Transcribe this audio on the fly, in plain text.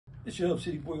It's your Hub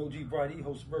City boy, OG Bry-dee,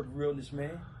 host of Urban Realness,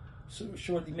 man. So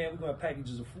shortly, man, we're going to have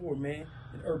packages of 4, man,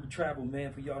 in urban travel,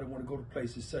 man, for y'all that want to go to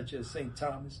places such as St.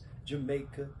 Thomas,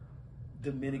 Jamaica,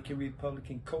 Dominican Republic,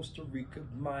 and Costa Rica,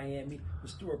 Miami,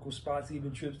 historical spots,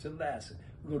 even trips to Alaska.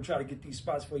 We're going to try to get these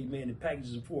spots for you, man, in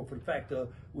packages of 4 for the fact of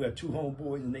we have 2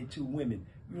 homeboys and they 2 women.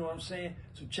 You know what I'm saying?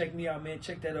 So check me out, man.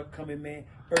 Check that upcoming, man,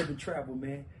 urban travel,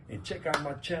 man. And check out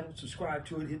my channel, subscribe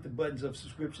to it, hit the buttons of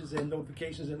subscriptions and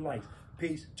notifications and likes.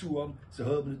 Peace, 2 of them. It's a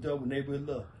hub and a double neighborhood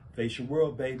love. Face your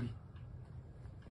world, baby.